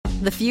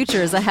The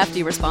future is a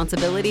hefty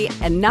responsibility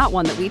and not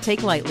one that we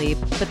take lightly,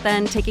 but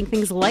then taking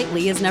things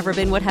lightly has never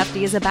been what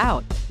Hefty is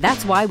about.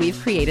 That's why we've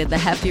created the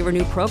Hefty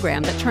Renew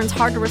program that turns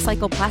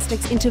hard-to-recycle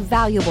plastics into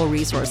valuable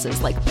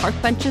resources like park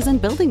benches and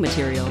building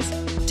materials.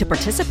 To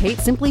participate,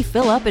 simply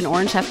fill up an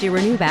orange Hefty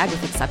Renew bag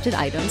with accepted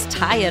items,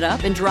 tie it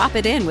up, and drop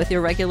it in with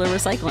your regular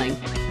recycling.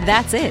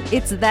 That's it.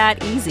 It's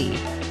that easy.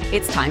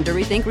 It's time to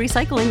rethink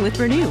recycling with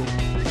Renew.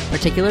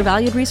 Particular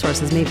valued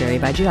resources may vary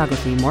by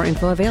geography. More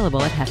info available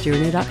at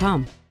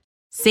heftyrenew.com.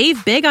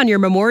 Save big on your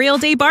Memorial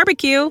Day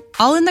barbecue,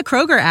 all in the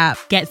Kroger app.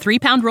 Get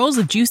 3-pound rolls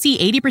of juicy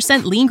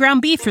 80% lean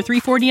ground beef for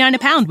 $3.49 a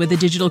pound with a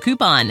digital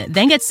coupon.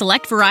 Then get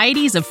select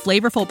varieties of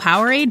flavorful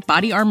Powerade,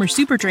 Body Armor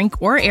Super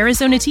Drink, or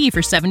Arizona tea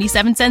for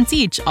 77 cents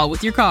each, all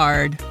with your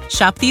card.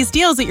 Shop these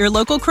deals at your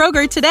local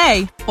Kroger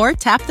today, or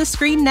tap the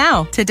screen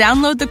now to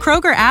download the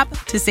Kroger app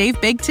to save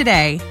big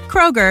today.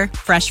 Kroger,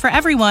 fresh for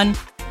everyone.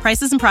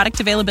 Prices and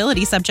product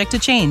availability subject to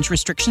change.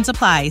 Restrictions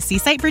apply. See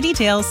site for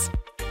details.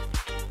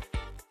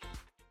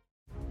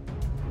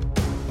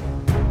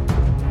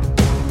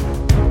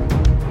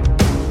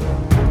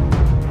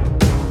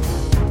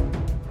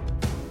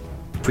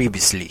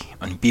 Previously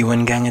on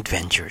B1 Gang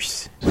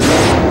Adventures.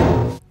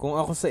 Kung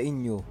ako sa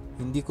inyo,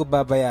 hindi ko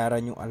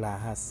babayaran yung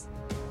alahas.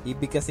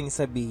 Ibig kasing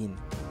sabihin,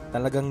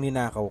 talagang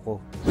ninakaw ko.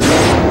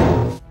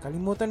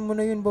 Kalimutan mo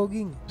na yun,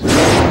 Boging.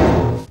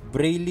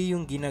 Braille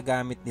yung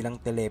ginagamit nilang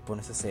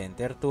telepono sa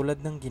center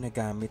tulad ng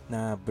ginagamit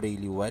na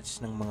Braille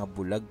watch ng mga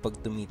bulag pag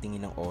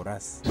tumitingin ng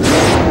oras.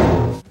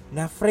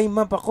 Na-frame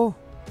up ako.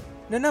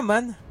 Na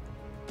naman?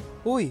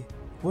 Uy,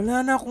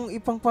 wala na akong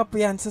ipang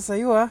papiyansa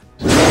sa'yo ha.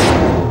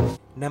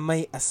 Na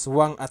may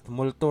aswang at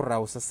multo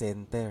raw sa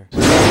center.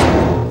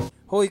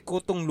 Hoy,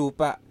 kutong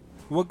lupa.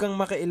 Huwag kang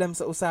makialam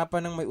sa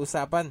usapan ng may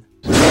usapan.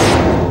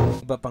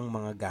 Iba pang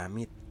mga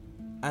gamit.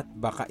 At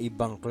baka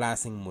ibang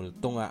klaseng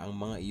multo nga ang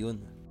mga iyon.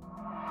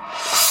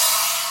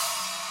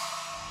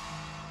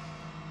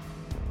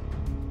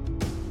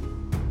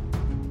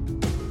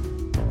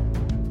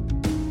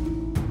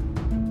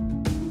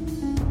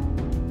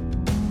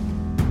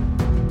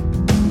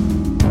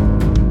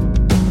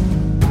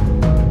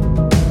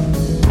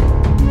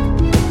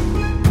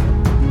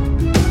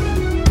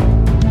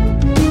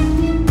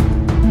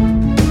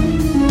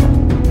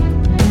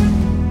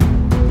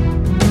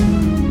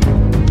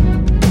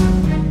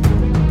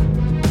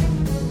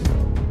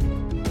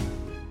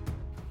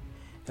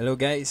 Hello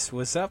guys,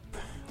 what's up?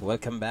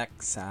 Welcome back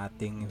sa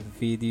ating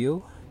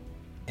video.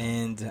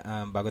 And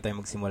bago tayo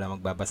magsimula,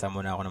 magbabasa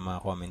muna ako ng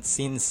mga comments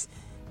since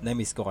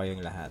na-miss ko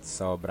kayong lahat.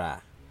 Sobra.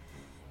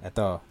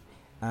 Ito.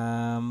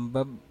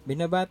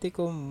 Binabati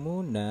ko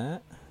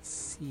muna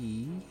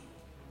si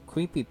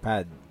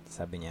Creepypad.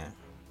 Sabi niya,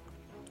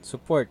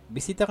 support.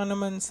 Bisita ka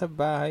naman sa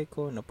bahay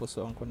ko.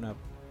 Napusuan ko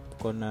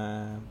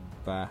na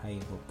bahay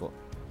mo po.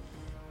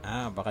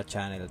 Baka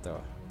channel to.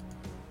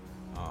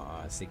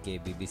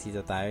 Sige, bibisita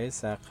tayo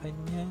sa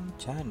kanyang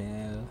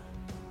channel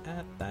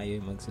at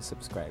tayo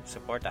magsusubscribe.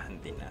 Supportahan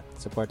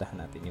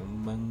natin yung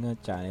mga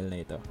channel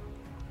na ito.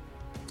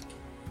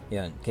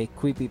 Yan, kay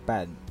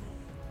Creepypad.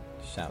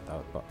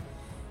 Shoutout po.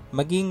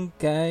 Maging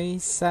kay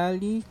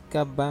Sally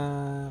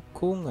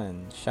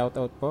Kabakungan.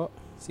 Shoutout po.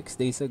 6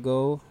 days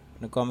ago,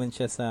 nag-comment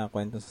siya sa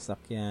Kwentong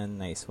Sasakyan.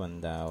 Nice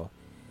one daw.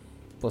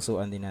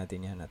 Pusuan din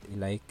natin yan at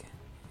i-like.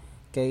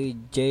 Kay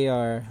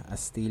JR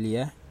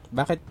Astilia.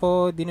 Bakit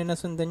po di na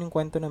nasundan yung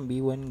kwento ng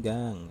B1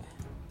 Gang?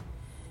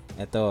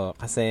 Ito,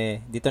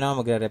 kasi dito na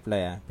ako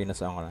magre-reply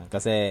Pinusuan ko lang.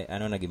 Kasi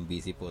naging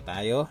busy po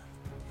tayo.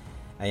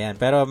 Ayan,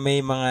 pero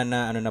may mga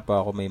na po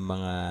ako, may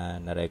mga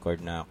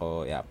na-record na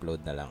ako, i-upload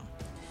na lang.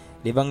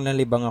 Libang na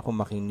libang ako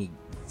makinig.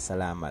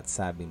 Salamat,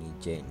 sabi ni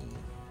Jenny.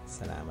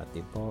 Salamat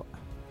din po.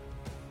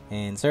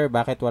 And sir,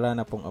 bakit wala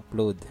na pong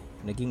upload?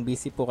 Naging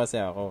busy po kasi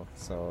ako.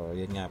 So,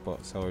 yun nga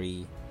po,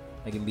 sorry.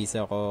 Naging busy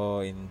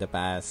ako in the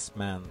past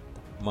month.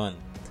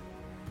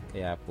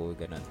 Kaya po,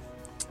 ganun.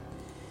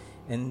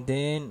 And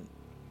then,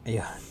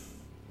 ayun.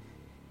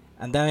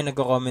 Ang dami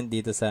nagko-comment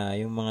dito sa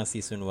yung mga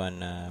season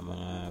 1 na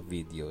mga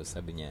videos.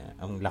 Sabi niya,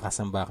 ang lakas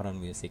ng background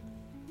music.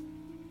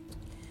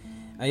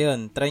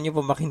 Ayun, try nyo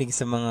po makinig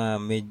sa mga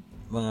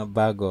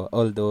bago,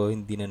 although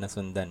hindi na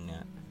nasundan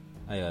nga.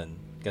 Ayun,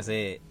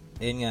 kasi,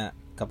 ayun nga,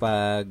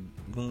 kapag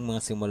yung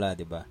mga simula,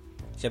 diba?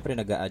 Syempre,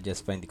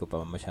 nag-a-adjust pa, hindi ko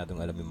pa masyadong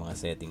alam yung mga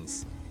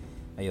settings.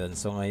 Ayun,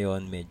 so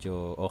ngayon,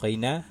 medyo okay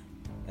na.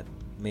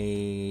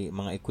 May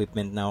mga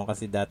equipment na ako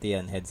kasi dati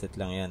yan, headset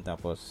lang yan,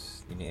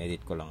 tapos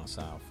ini-edit ko lang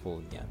sa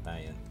phone yata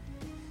yun.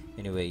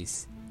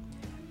 Anyways,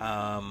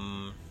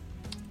 ano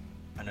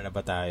na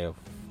ba tayo?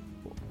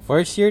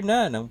 First year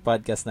na ng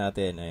podcast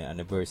natin,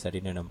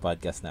 anniversary na ng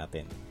podcast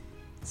natin.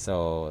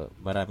 So,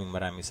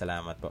 maraming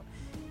salamat po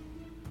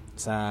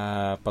sa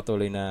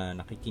patuloy na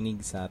nakikinig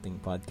sa ating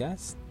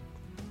podcast.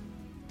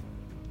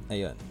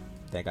 Ayun,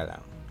 teka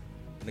lang.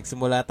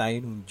 Nagsimula tayo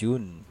noong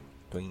June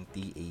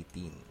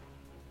 2018.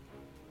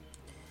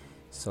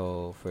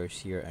 So,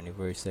 first year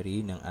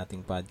anniversary ng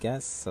ating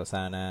podcast. So,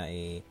 sana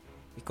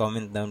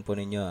i-comment down po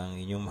ninyo ang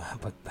inyong mga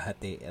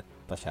pagbati at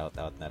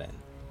pa-shoutout na rin.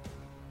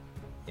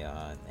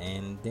 Yan.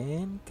 And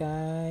then,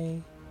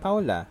 kay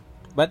Paula.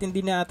 Ba't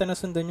hindi na ata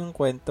nasundan yung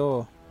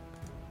kwento?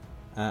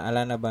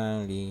 Ala na ba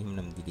ang lihim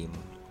ng dilim?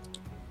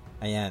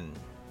 Ayan.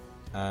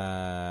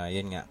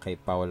 Yun nga, kay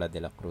Paula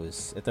de la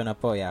Cruz. Ito na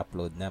po,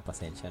 i-upload na.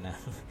 Pasensya na.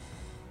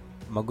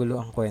 Magulo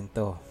ang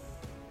kwento.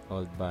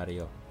 Old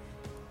Barrio.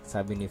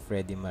 Sabi ni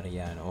Freddy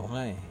Mariano. Oo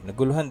nga eh.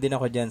 Naguluhan din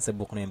ako dyan sa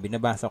book na yan.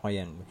 Binabasa ko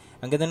yan.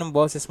 Ang ganda ng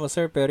boses mo,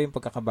 sir, pero yung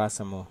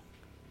pagkakabasa mo,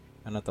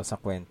 ano to, sa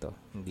kwento,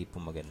 hindi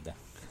po maganda.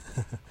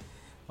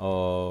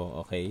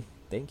 Oh, okay.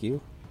 Thank you.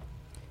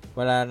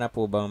 Wala na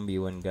po bang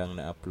B1 Gang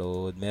na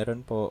upload?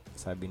 Meron po,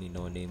 sabi ni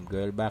No Name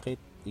Girl. Bakit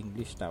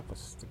English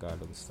tapos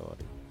Tagalog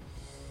story?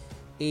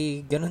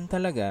 Ganun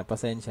talaga.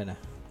 Pasensya na.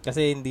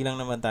 Kasi hindi lang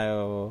naman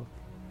tayo,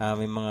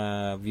 may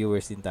mga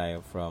viewers din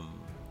tayo from,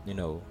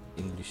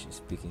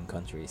 English-speaking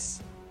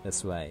countries.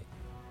 That's why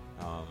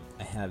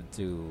I have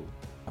to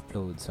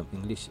upload some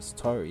English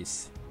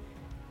stories.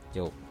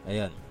 Joke.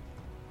 Ayun.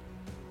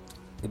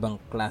 Ibang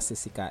klase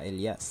si Ka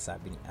Elias,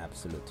 sabi ni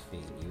Absolute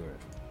Failure.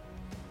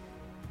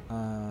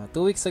 2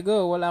 weeks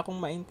ago, wala akong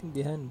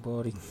maintindihan.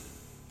 Boring.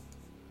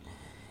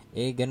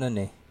 Ganun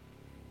eh.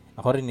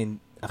 Ako rin,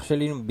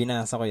 actually, nung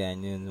binasa ko yan,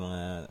 yung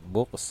mga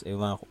books,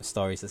 yung mga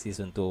stories sa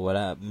season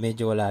 2,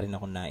 medyo wala rin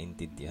akong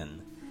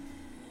naintindihan.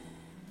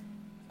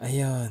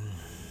 Ayun.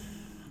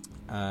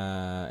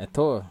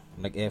 Ito,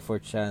 nag-effort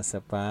siya sa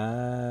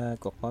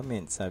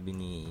pag-comment, sabi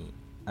ni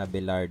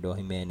Abelardo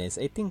Jimenez.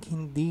 I think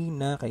hindi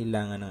na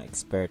kailangan ng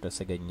eksperto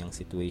sa ganyang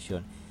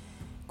situation.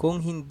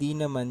 Kung hindi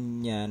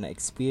naman niya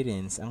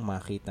na-experience ang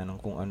makita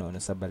ng kung ano-ano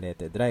sa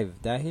Balete Drive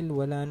dahil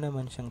wala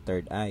naman siyang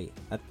third eye.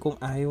 At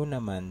kung ayaw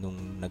naman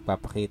nung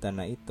nagpapakita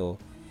na ito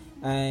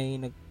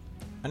ay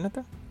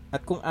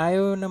At kung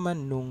ayaw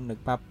naman nung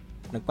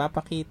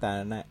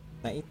nagpapakita na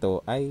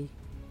ito ay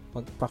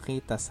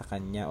magpakita sa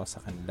kanya o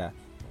sa kanila.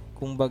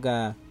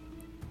 Kumbaga,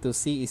 to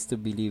see is to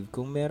believe.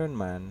 Kung meron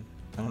man,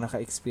 ang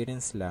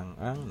naka-experience lang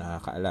ang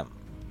nakakaalam.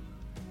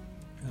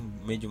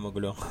 Medyo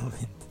magulo ang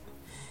comment.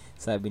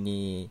 Sabi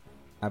ni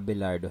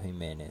Abelardo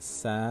Jimenez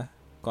sa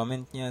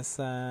comment niya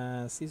sa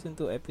Season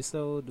 2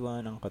 Episode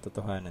 1 ang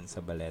katotohanan sa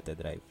Balete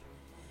Drive.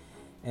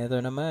 Ito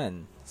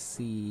naman,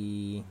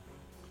 si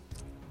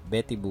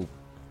Betty Boop.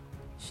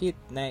 Shit,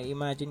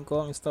 na-imagine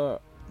ko ang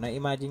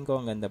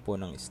ganda po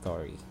ng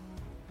story.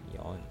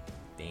 Yon.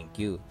 Thank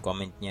you.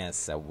 Comment niya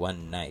sa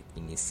One Night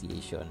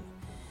Initiation.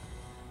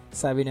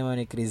 Sabi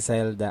naman ni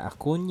Criselda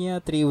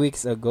Acuña, 3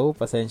 weeks ago,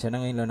 pasensya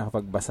na ngayon lang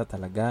nakapagbasa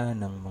talaga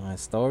ng mga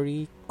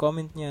story.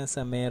 Comment niya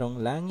sa Merong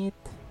Langit.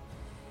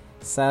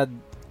 Sad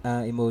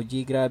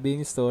emoji, grabe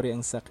yung story,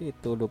 ang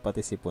sakit. Tulo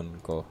pati sipon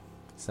ko.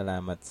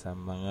 Salamat sa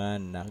mga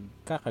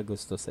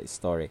nagkakagusto sa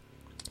story.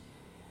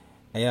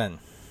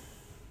 Ayan.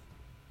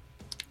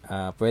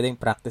 Pwedeng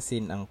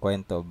practicein ang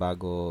kwento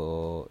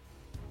bago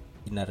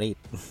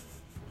inarate.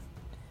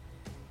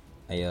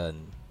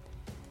 Ayun.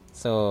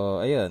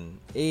 So, ayun.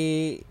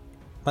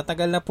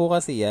 Matagal na po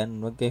kasi yan.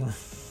 Huwag kayong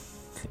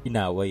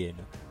inaway.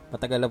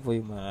 Matagal na po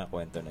yung mga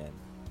kwento na yan.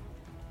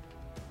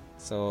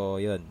 So,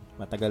 yun.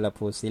 Matagal na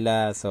po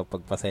sila. So,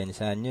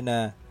 pagpasensyahan nyo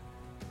na.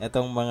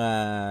 Etong mga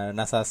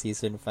nasa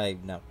season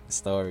 5 na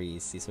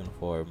stories, season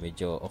 4,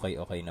 medyo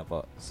okay na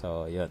po.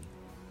 So, yun.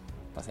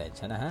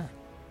 Pasensya na ha.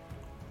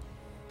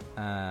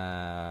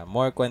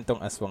 More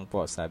kwentong aswang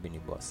po, sabi ni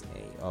Boss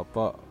A.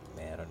 Opo,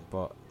 meron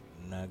po.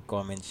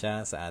 Nag-comment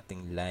siya sa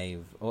ating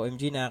live.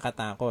 OMG,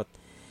 nakakatakot.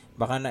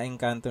 Baka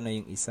na-engkanto na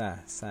yung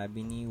isa.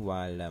 Sabi ni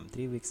Walam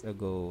 3 weeks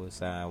ago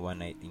sa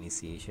One Night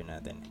Initiation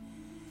natin.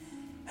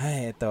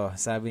 Ay, ito.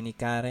 Sabi ni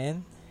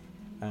Karen,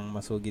 ang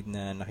masugid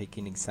na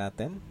nakikinig sa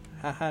atin.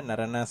 Haha,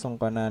 naranasan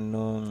ko na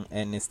nung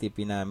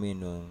NSTP namin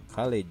nung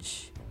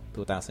college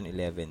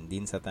 2011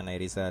 din sa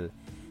Tanay Rizal.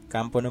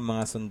 Kampo ng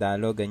mga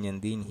sundalo, ganyan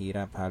din,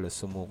 hirap, halos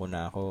sumuko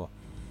na ako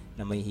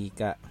na may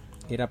hika.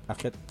 Hirap,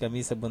 akyat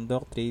kami sa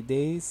bundok, 3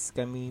 days,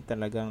 kami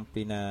talagang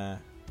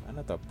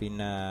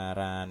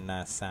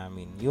pinaranas sa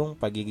amin yung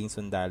pagiging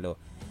sundalo.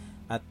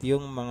 At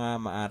yung mga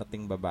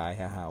maarting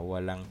babae,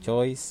 walang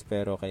choice,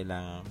 pero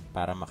kailangan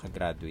para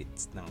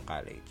makagraduate ng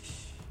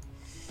college.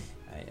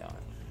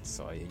 Ayun.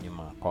 So, yun yung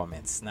mga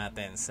comments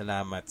natin.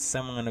 Salamat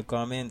sa mga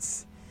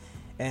nag-comments.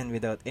 And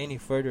without any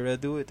further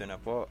ado, ito na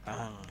po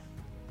ang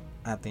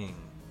ating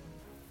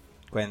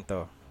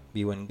kwento,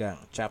 B1 Gang,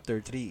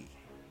 Chapter 3.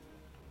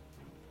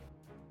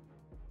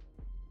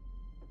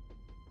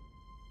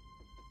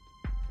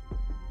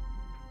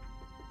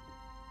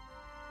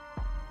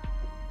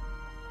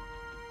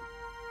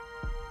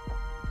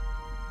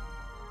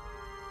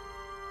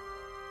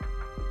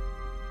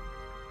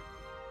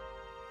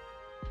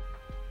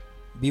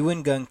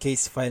 B1 Gang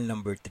Case File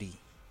Number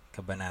 3,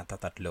 Kabanata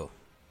 3,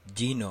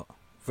 Gino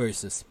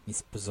versus Miss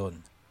Puzon.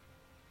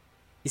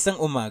 Isang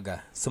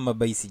umaga,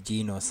 sumabay si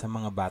Gino sa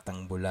mga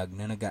batang bulag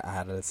na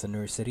nag-aaral sa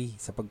nursery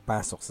sa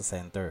pagpasok sa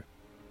center.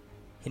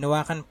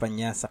 Hinawakan pa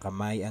niya sa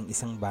kamay ang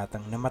isang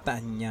batang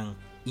namataan niyang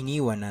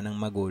iniwan na ng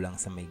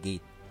magulang sa may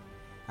gate.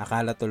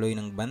 Akala tuloy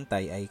ng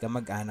bantay ay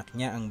kamag-anak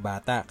niya ang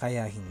bata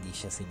kaya hindi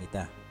siya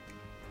sinita.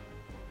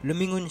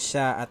 Lumingon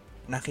siya at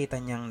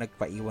nakita niyang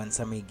nagpaiwan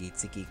sa may gate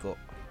si Kiko.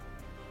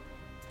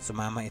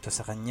 Sumama ito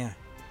sa kanya.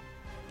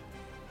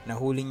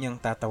 Nahuli niyang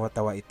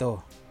tatawa-tawa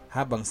ito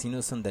habang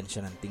sinusundan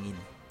siya ng tingin.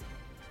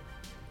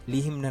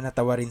 Lihim na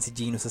natawa rin si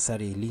Gino sa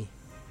sarili.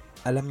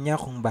 Alam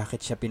niya kung bakit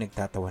siya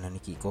pinagtatawanan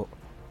ni Kiko.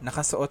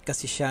 Nakasuot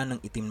kasi siya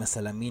ng itim na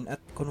salamin at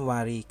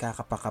kunwari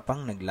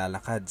kakapakapang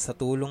naglalakad sa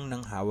tulong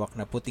ng hawak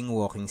na puting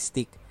walking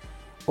stick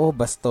o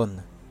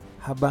baston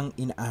habang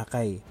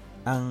inaakay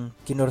ang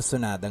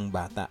kinursonadang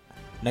bata.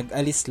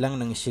 Nag-alis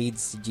lang ng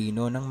shades si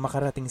Gino nang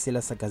makarating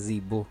sila sa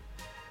gazebo.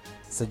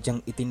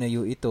 Sadyang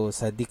itinayo ito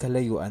sa di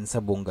kalayuan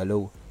sa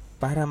bungalow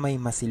para may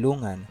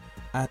masilungan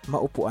at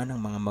maupuan ng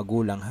mga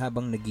magulang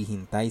habang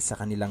naghihintay sa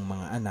kanilang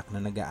mga anak na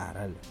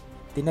nag-aaral.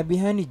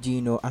 Tinabihan ni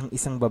Gino ang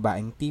isang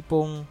babaeng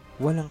tipong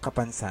walang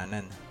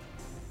kapansanan.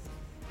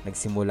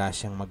 Nagsimula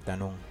siyang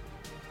magtanong.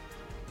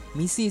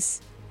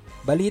 "Mrs.,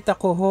 balita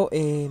ko ho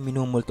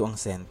minumulto ang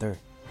center.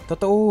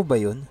 Totoo ba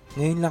yun?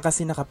 Ngayon lang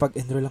kasi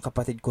nakapag-enroll ang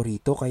kapatid ko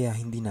rito kaya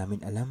hindi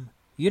namin alam."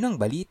 "Yun ang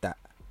balita,"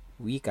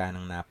 wika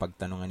ng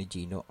napagtanungan ni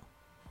Gino.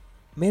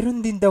 "Meron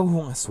din daw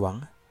hong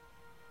aswang?"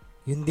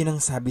 "Yun din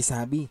ang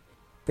sabi-sabi,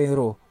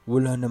 pero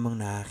wala namang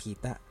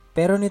nakakita.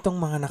 Pero nitong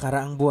mga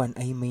nakaraang buwan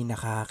ay may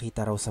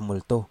nakakita raw sa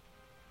multo."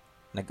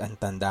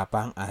 Nag-antanda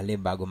pa ang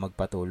ale bago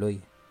magpatuloy.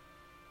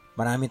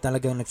 "Marami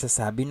talagang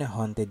nagsasabi na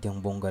haunted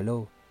yung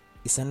bungalow.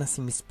 Isa na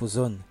si Miss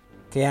Puzon.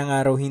 Kaya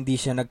nga raw hindi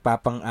siya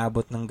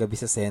nagpapang-abot ng gabi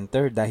sa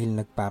center dahil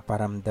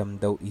nagpaparamdam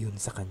daw iyon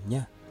sa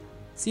kanya."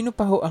 "Sino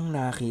pa ho ang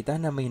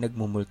nakakita na may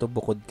nagmumulto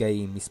bukod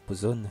kay Miss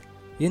Puzon?"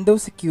 "Yun daw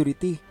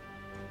security."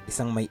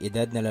 Isang may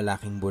edad na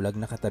lalaking bulag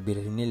na katabi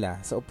rin nila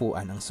sa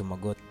upuan ang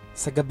sumagot.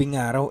 "Sa gabing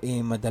araw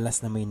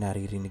madalas na may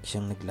naririnig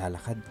siyang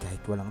naglalakad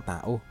kahit walang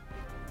tao.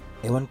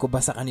 Ewan ko ba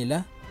sa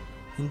kanila?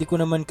 Hindi ko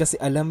naman kasi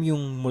alam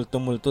yung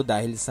multo-multo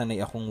dahil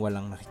sanay akong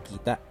walang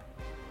nakikita."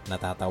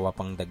 Natatawa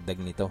pang dagdag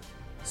nito.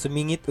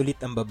 Sumingit ulit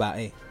ang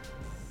babae.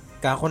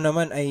 "Kako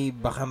naman ay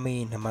baka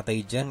may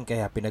namatay dyan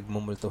kaya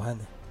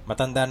pinagmumultuhan.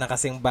 Matanda na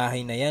kasing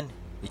bahay na yan.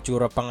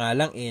 Itsura pa nga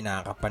lang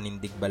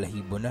nakakapanindig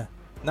balahibo na."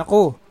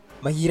 "Naku,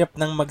 mahirap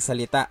nang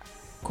magsalita.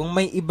 Kung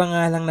may iba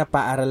nga lang na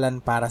paaralan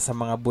para sa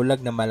mga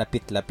bulag na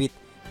malapit-lapit,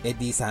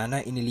 di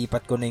sana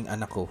inilipat ko na yung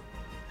anak ko."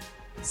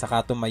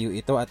 Saka tumayo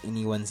ito at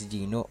iniwan si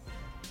Gino.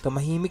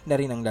 Tumahimik na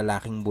rin ang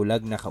lalaking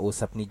bulag na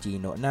kausap ni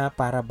Gino na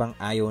para bang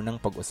ayaw ng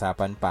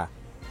pag-usapan pa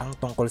ang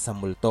tungkol sa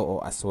multo o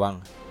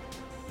aswang.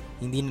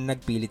 Hindi na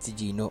nagpilit si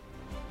Gino.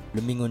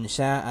 Lumingon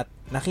siya at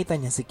nakita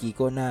niya si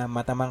Kiko na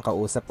matamang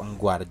kausap ang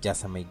gwardya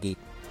sa may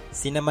gate.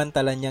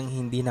 Sinamantala niyang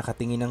hindi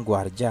nakatingin ang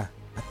gwardya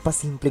at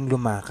pasimpleng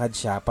lumakad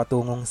siya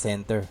patungong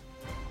center.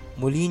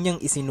 Muli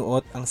niyang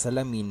isinuot ang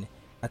salamin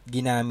at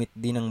ginamit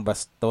din ang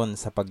baston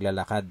sa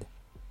paglalakad.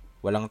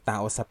 Walang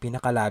tao sa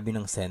pinakalabi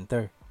ng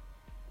center.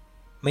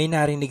 May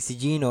narinig si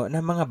Gino na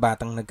mga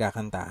batang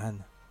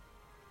nagkakantahan.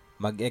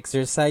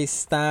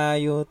 "Mag-exercise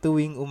tayo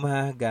tuwing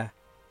umaga,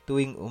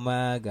 tuwing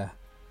umaga,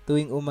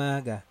 tuwing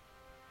umaga."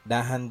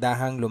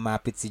 Dahan-dahang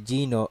lumapit si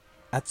Gino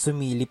at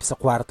sumilip sa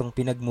kwartong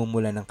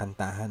pinagmumula ng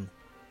kantahan.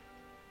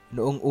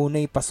 Noong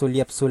unay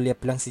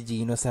pasulyap-sulyap lang si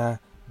Gino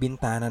sa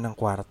bintana ng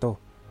kwarto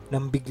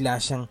nang bigla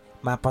siyang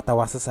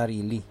mapatawa sa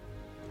sarili.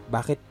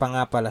 Bakit pa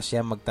nga pala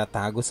siya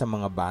magtatago sa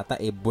mga bata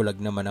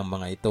bulag naman ang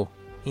mga ito.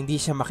 Hindi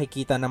siya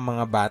makikita ng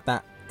mga bata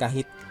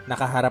kahit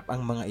nakaharap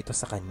ang mga ito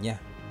sa kanya.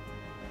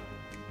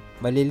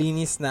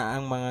 Malilinis na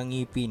ang mga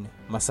ngipin,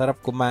 masarap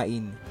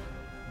kumain,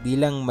 di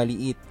lang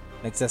maliit,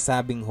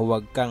 nagsasabing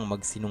huwag kang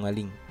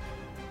magsinungaling.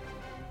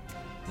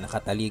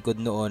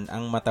 Nakatalikod noon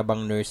ang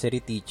matabang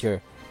nursery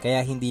teacher kaya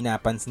hindi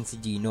napansin si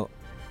Gino.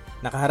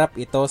 Nakaharap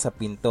ito sa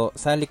pinto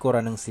sa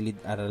likuran ng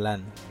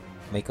silid-aralan.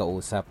 May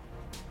kausap.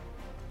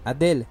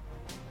 "Adel,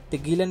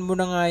 tigilan mo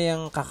na nga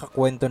yung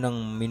kakakwento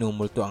ng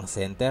minumulto ang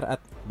center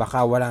at baka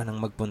wala nang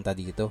magpunta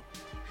dito.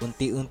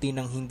 Unti-unti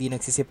nang hindi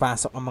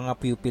nagsisipasok ang mga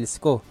pupils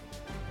ko."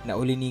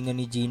 Nauliningan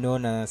ni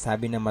Gino na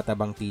sabi ng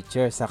matabang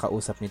teacher sa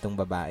kausap nitong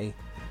babae.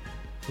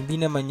 Hindi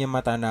naman niya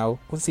matanaw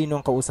kung sino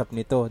ang kausap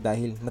nito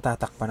dahil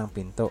natatakpan ang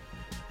pinto.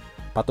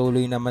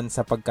 Patuloy naman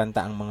sa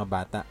pagkanta ang mga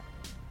bata.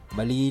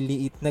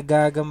 "Maliliit na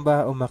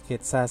gagamba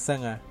umakyat sa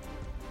sanga.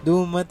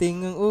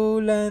 Dumating ang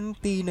ulan,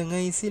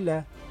 tinangay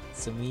sila.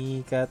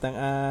 Sumikat ang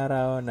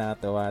araw,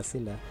 natawa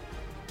sila."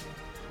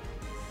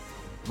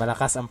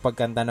 Malakas ang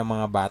pagkanta ng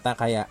mga bata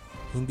kaya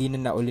hindi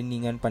na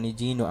nauliningan pa ni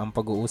Gino ang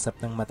pag-uusap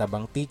ng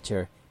matabang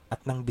teacher at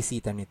ng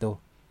bisita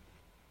nito.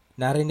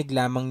 Narinig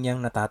lamang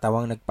niyang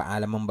natatawang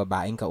nagpaalam ang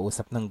babaeng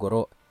kausap ng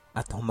guro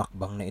at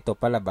humakbang na ito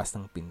palabas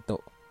ng pinto.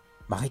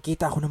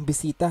 "Makikita ako ng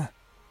bisita,"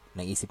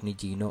 naisip ni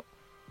Gino.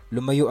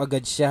 Lumayo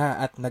agad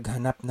siya at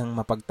naghanap ng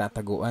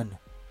mapagtataguan.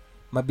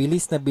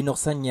 Mabilis na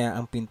binuksan niya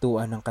ang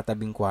pintuan ng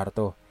katabing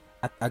kwarto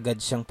at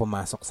agad siyang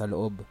pumasok sa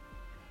loob.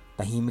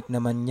 Tahimik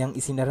naman niyang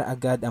isinara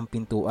agad ang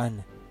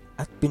pintuan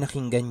at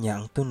pinakinggan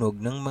niya ang tunog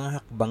ng mga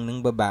hakbang ng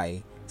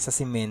babae sa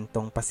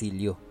sementong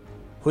pasilyo.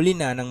 Huli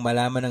na nang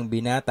malaman ng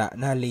binata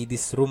na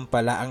ladies room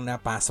pala ang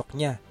napasok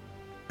niya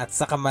at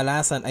sa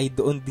kamalasan ay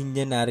doon din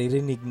niya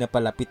naririnig na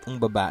palapit ang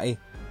babae.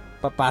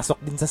 Papasok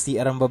din sa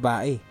CR ang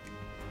babae.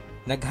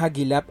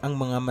 Naghagilap ang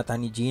mga mata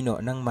ni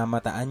Gino nang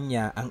mamataan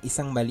niya ang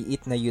isang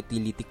maliit na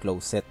utility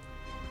closet.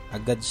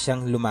 Agad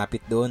siyang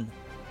lumapit doon.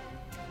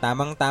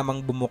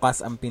 Tamang-tamang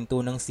bumukas ang pinto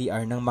ng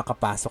CR nang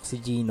makapasok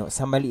si Gino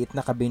sa maliit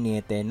na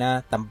kabinete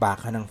na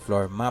tambakan ng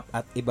floor mop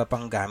at iba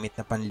pang gamit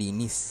na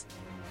panlinis.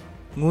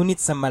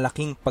 Ngunit sa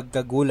malaking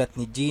pagkagulat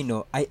ni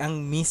Gino ay ang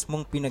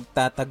mismong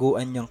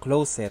pinagtataguan niyang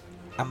closet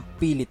ang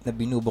pilit na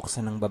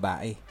binubuksan ng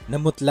babae.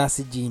 Namutla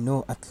si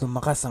Gino at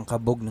lumakas ang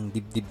kabog ng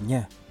dibdib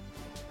niya.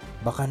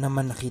 Baka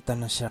naman nakita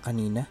na siya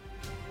kanina.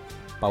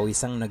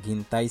 Pawisang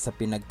naghintay sa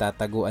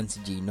pinagtataguan si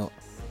Gino.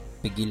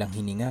 Pigil ang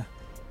hininga.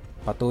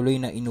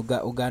 Patuloy na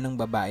inuga-uga ng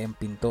babae ang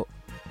pinto.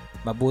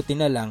 Mabuti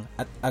na lang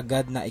at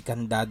agad na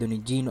ikandado ni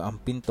Gino ang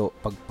pinto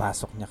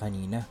pagpasok niya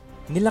kanina.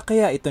 Nila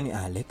kaya ito ni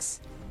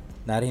Alex?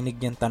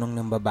 Narinig niyang tanong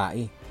ng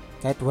babae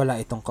kahit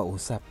wala itong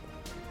kausap.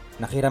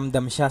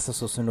 Nakiramdam siya sa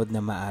susunod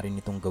na maaari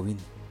nitong gawin.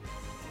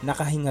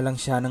 Nakahinga lang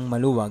siya ng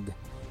maluwag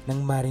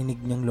nang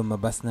marinig niyang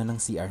lumabas na ng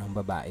CR ang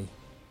babae.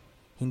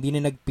 Hindi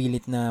na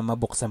nagpilit na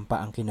mabuksan pa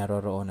ang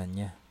kinaroroonan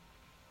niya.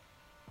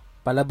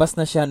 Palabas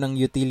na siya ng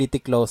utility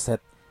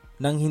closet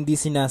nang hindi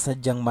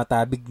sinasadyang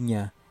matabig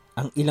niya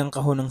ang ilang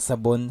kahon ng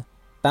sabon,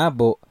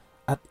 tabo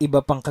at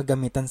iba pang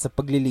kagamitan sa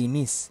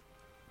paglilinis.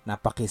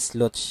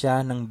 Napakislot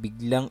siya nang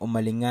biglang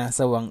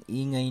umalingasaw ang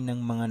ingay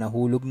ng mga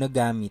nahulog na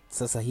gamit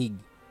sa sahig.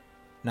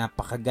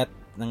 Napakagat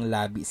ng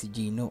labi si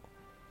Gino.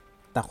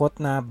 Takot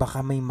na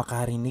baka may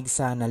makarinig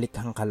sa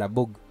nalikhang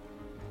kalabog.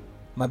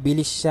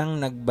 Mabilis siyang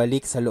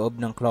nagbalik sa loob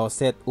ng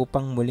closet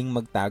upang muling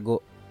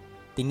magtago.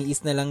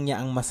 Tiniis na lang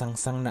niya ang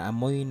masangsang na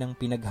amoy ng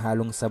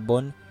pinaghalong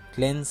sabon,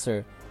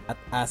 cleanser at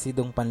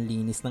asidong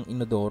panlinis ng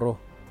inodoro.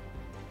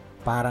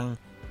 Parang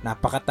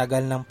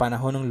napakatagal ng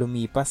panahon ng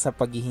lumipas sa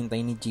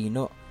paghihintay ni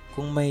Gino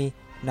kung may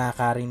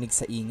nakarinig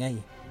sa ingay.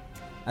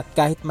 At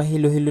kahit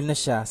mahilo-hilo na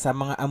siya sa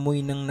mga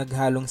amoy ng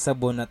naghalong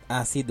sabon at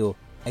asido,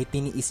 ay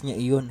tiniis niya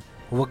iyon,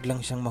 huwag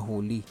lang siyang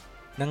mahuli.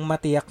 Nang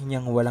matiyak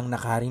niyang walang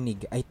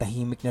nakarinig ay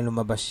tahimik na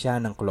lumabas siya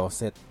ng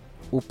closet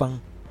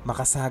upang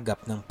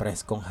makasagap ng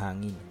preskong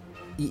hangin.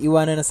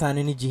 Iiwanan na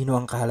sana ni Gino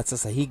ang kahalat sa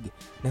sahig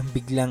nang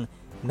biglang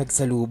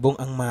nagsalubong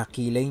ang mga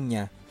kilay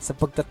niya sa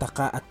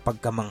pagtataka at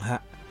pagkamangha.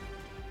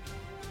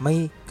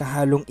 May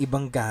kahalong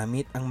ibang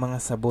gamit ang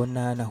mga sabon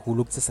na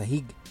nahulog sa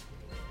sahig.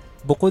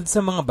 Bukod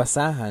sa mga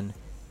basahan,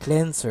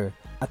 cleanser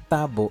at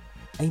tabo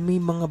ay may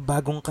mga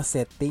bagong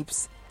cassette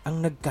tapes ang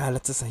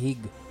nagkalat sa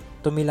sahig.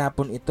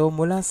 Tumilapon ito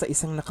mula sa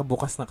isang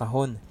nakabukas na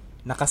kahon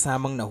na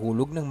kasamang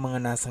nahulog ng mga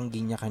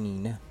nasanggi niya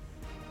kanina.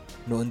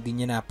 Noon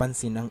din niya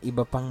napansin ang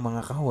iba pang mga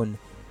kahon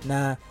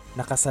na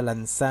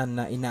nakasalansan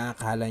na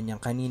inaakala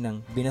niyang kaninang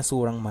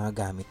binasurang mga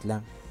gamit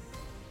lang.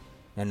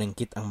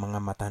 Nanangkit ang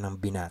mga mata ng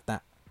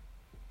binata.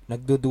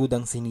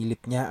 Nagdududang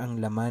sinilip niya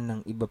ang laman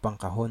ng iba pang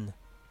kahon.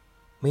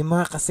 May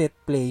mga cassette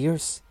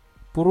players.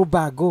 Puro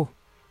bago.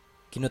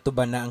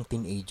 Kinutuban na ang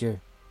teenager.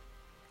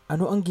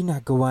 Ano ang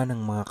ginagawa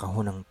ng mga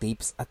kahon ng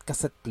tapes at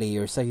cassette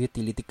player sa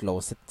utility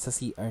closet sa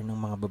CR ng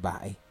mga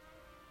babae?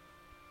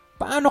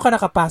 Paano ka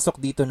nakapasok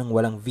dito nang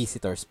walang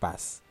visitor's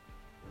pass?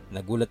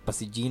 Nagulat pa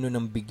si Gino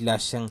nang bigla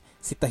siyang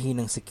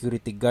sitahin ng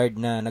security guard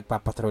na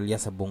nagpapatrolya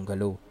sa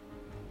bungalow.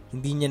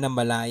 Hindi niya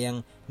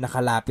namalayang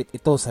nakalapit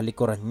ito sa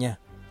likuran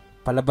niya.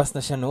 Palabas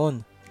na siya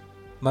noon.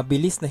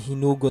 Mabilis na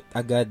hinugot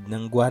agad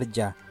ng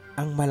gwardya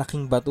ang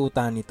malaking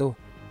batuta nito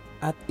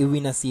at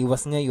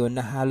iwinasiwas ngayon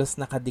na halos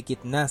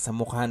nakadikit na sa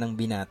mukha ng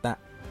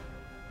binata.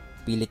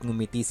 Pilit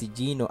ngumiti si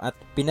Gino at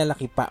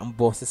pinalaki pa ang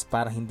boses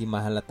para hindi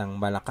mahalatang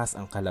malakas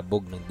ang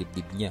kalabog ng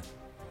dibdib niya.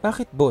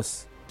 Bakit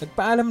boss?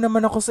 Nagpaalam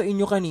naman ako sa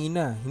inyo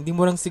kanina, hindi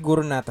mo lang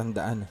siguro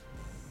natandaan.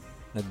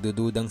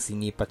 Nagdududang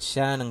sinipat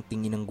siya ng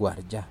tingin ng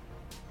gwardya.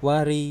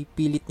 Wari,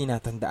 pilit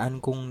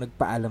ninatandaan kung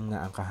nagpaalam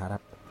nga ang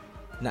kaharap.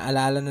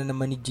 Naalala na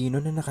naman ni Gino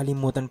na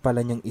nakalimutan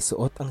pala niyang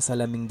isuot ang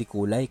salaming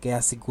dikulay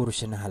kaya siguro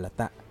siya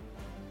nahalata.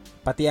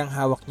 Pati ang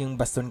hawak niyang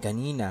baston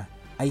kanina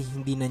ay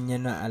hindi na niya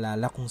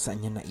naalala kung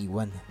saan niya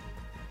naiwan.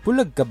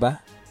 Bulag ka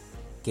ba?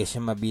 Kesya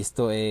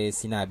mabisto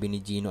sinabi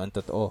ni Gino ang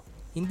totoo.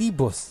 Hindi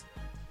boss.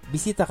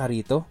 Bisita ka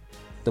rito?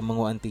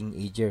 Tumango ang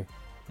teenager.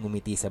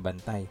 Ngumiti sa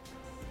bantay.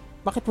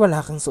 Bakit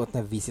wala kang suot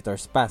na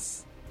visitor's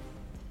pass?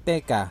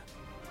 Teka,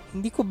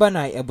 hindi ko ba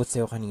naiabot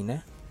sa'yo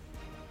kanina?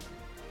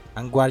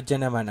 Ang gwardya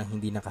naman ang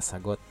hindi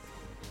nakasagot.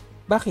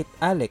 Bakit,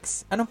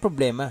 Alex? Anong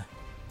problema?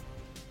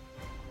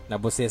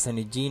 Nabosesan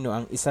ni Gino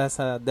ang isa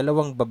sa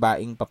dalawang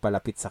babaeng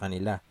papalapit sa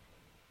kanila.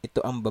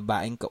 Ito ang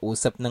babaeng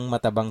kausap ng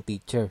matabang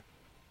teacher.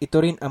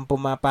 Ito rin ang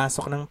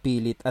pumapasok ng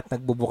pilit at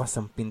nagbubukas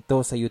ng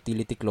pinto sa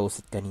utility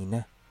closet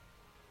kanina.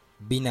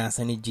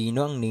 Binasa ni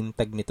Gino ang name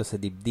tag nito sa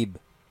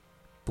dibdib.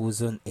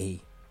 Puzon A.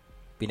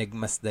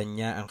 Pinagmasdan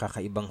niya ang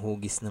kakaibang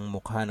hugis ng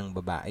mukha ng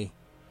babae.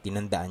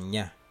 Tinandaan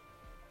niya.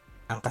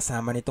 Ang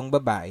kasama nitong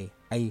babae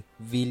ay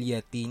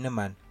Villa T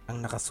naman ang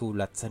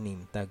nakasulat sa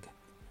name tag.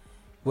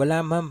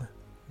 Wala ma'am,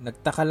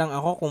 nagtaka lang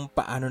ako kung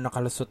paano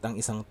nakalusot ang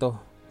isang to.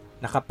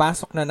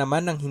 Nakapasok na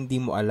naman ng hindi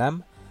mo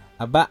alam.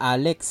 Aba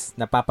Alex,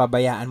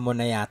 napapabayaan mo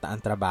na yata ang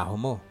trabaho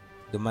mo.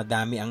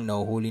 Dumadami ang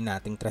nahuhuli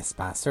nating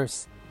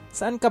trespassers.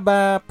 Saan ka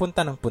ba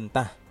punta ng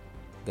punta?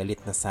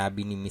 Galit na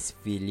sabi ni Miss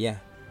Villa.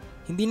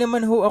 Hindi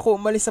naman ho ako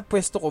umalis sa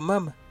pwesto ko,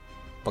 ma'am.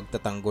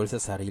 Pagtatanggol sa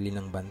sarili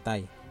ng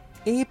bantay.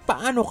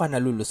 Paano ka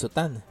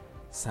nalulusutan?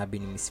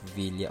 Sabi ni Miss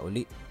Villa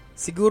uli.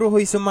 Siguro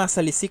ho'y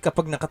sumasalisi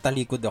kapag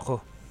nakatalikod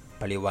ako.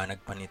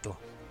 Paliwanag pa nito.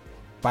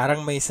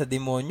 Parang may sa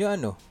demonyo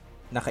ano?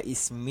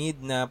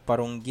 Naka-ismid na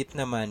parunggit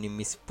naman ni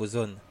Miss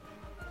Puzon.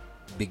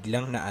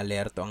 Biglang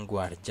naalerto ang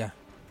gwardya.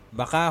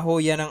 Baka ho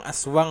yan ang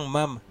aswang,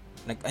 ma'am.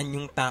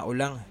 Nag-anyong tao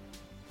lang.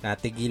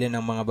 Natigilan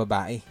ng mga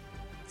babae.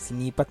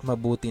 Sinipat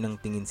mabuti ng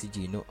tingin si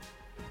Gino.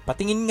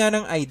 Patingin nga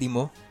ng ID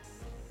mo.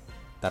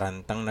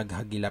 Tarantang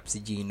naghagilap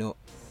si Gino.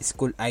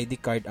 School ID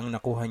card ang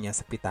nakuha niya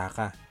sa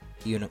pitaka.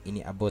 Iyon ang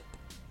iniabot.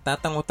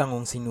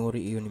 Tatango-tangong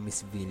sinuri iyon ni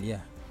Miss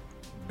Villa.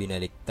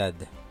 Binaliktad.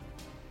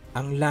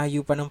 Ang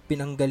layo pa ng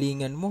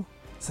pinanggalingan mo.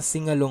 Sa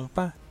Singalong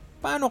pa.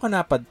 Paano ka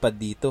napadpad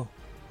dito?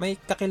 May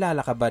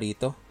kakilala ka ba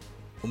rito?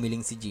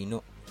 Umiling si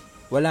Gino.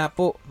 Wala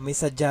po, may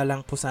sadya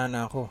lang po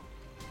sana ako.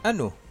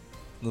 Ano?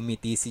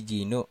 Ngumiti si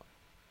Gino.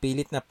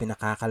 Pilit na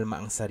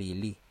pinakakalma ang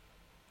sarili.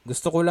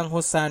 Gusto ko lang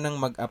ho sanang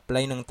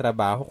mag-apply ng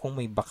trabaho kung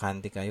may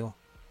bakante kayo.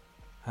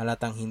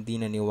 Halatang hindi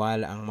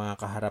naniwala ang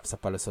mga kaharap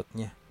sa palusot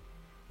niya.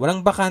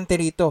 Walang bakante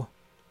rito.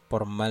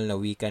 Formal na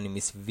wika ni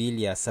Miss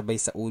Villa sabay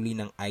sa uli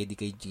ng ID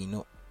kay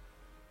Gino.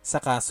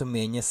 Saka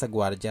sumenya sa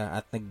gwardya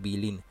at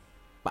nagbilin.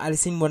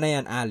 Paalisin mo na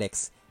yan,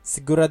 Alex.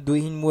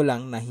 Siguraduhin mo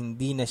lang na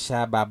hindi na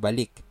siya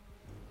babalik.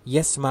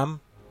 Yes,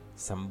 ma'am.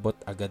 Sambot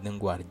agad ng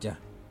gwardya.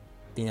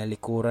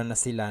 Tinalikuran na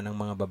sila ng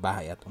mga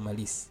babae at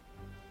umalis.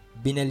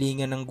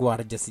 Binalingan ng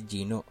gwardya si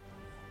Gino.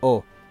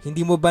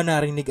 Hindi mo ba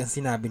narinig ang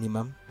sinabi ni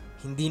ma'am?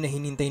 Hindi na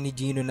hinintay ni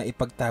Gino na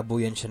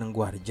ipagtabuyan siya ng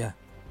gwardya.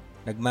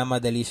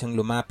 Nagmamadali siyang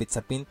lumapit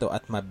sa pinto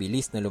at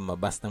mabilis na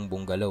lumabas ng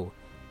bungalow.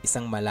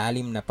 Isang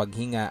malalim na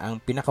paghinga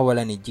ang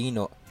pinakawalan ni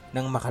Gino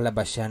nang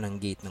makalabas siya ng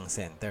gate ng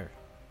center.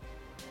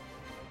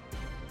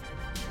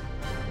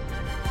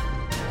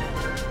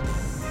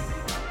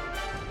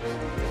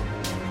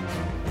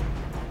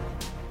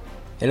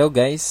 Hello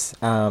guys,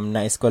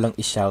 nais ko lang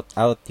i-shout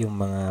out yung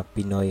mga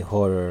Pinoy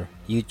horror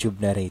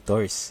YouTube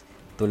narrators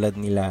tulad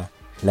nila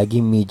Lagi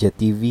Media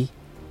TV,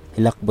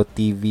 Hilakbot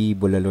TV,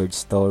 Bulalord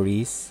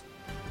Stories,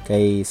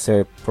 kay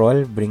Sir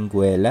Prol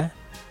Bringuela,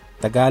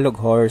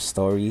 Tagalog Horror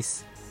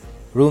Stories,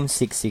 Room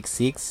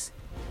 666,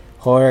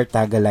 Horror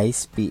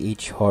Tagalize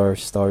PH Horror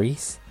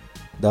Stories,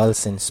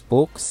 Dolls and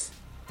Spooks,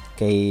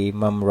 kay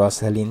Ma'am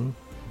Rosalyn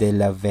de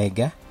la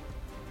Vega,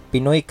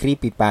 Pinoy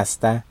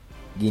Creepypasta,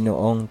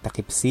 Ginoong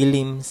Takip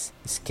Silims,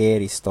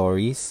 Scary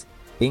Stories,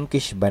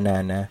 Pinkish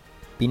Banana,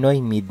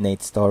 Pinoy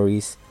Midnight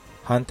Stories,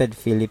 Haunted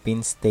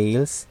Philippines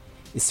Tales,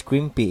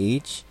 Scream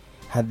PH,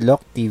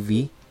 Hadlock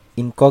TV,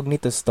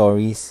 Incognito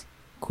Stories,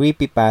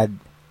 Creepypad,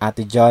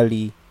 Ate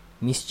Jolly,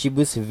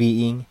 Mischievous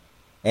Being,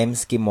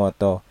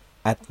 Emskimoto,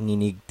 at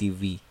Nginig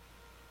TV.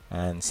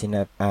 And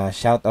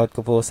shout out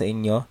ko po sa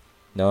inyo,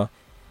 no?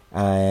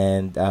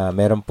 And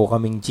meron po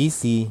kaming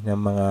GC ng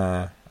mga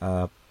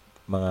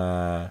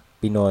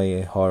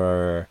Pinoy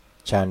horror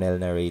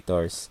channel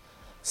narrators.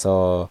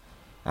 So,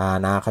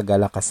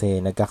 nakakagala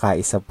kasi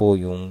nagkakaisa po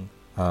yung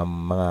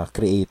mga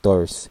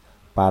creators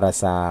para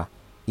sa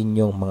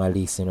inyong mga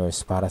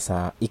listeners, para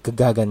sa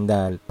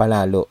ikagaganda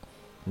palalo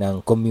ng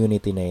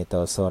community na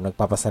ito. So,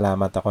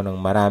 nagpapasalamat ako ng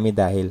marami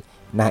dahil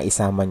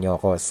naisama nyo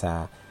ako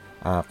sa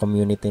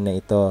community na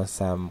ito,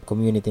 sa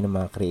community ng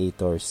mga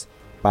creators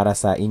para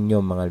sa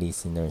inyong mga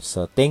listeners.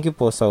 So, thank you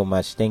po so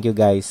much. Thank you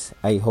guys.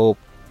 I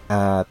hope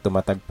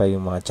tumatag pa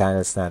yung mga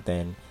channels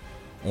natin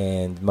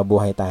and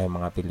mabuhay tayo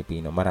mga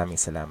Pilipino. Maraming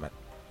salamat.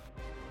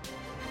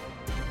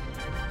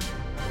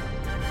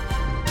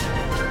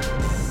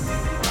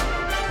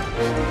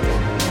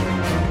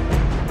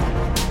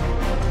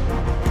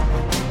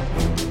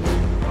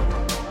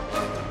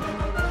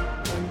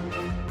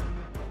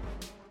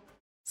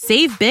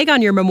 Save big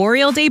on your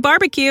Memorial Day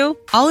barbecue,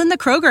 all in the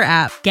Kroger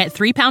app. Get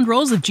 3-pound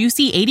rolls of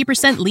juicy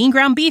 80% lean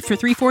ground beef for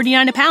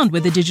 $3.49 a pound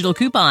with a digital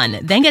coupon.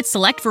 Then get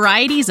select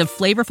varieties of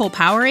flavorful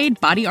Powerade,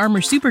 Body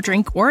Armor Super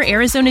Drink, or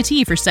Arizona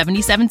tea for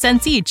 77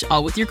 cents each,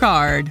 all with your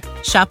card.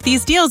 Shop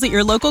these deals at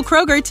your local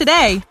Kroger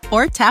today,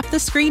 or tap the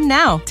screen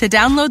now to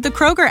download the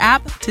Kroger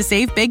app to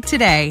save big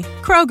today.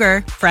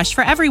 Kroger, fresh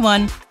for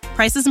everyone.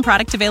 Prices and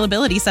product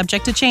availability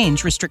subject to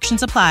change.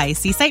 Restrictions apply.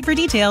 See site for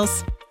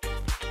details.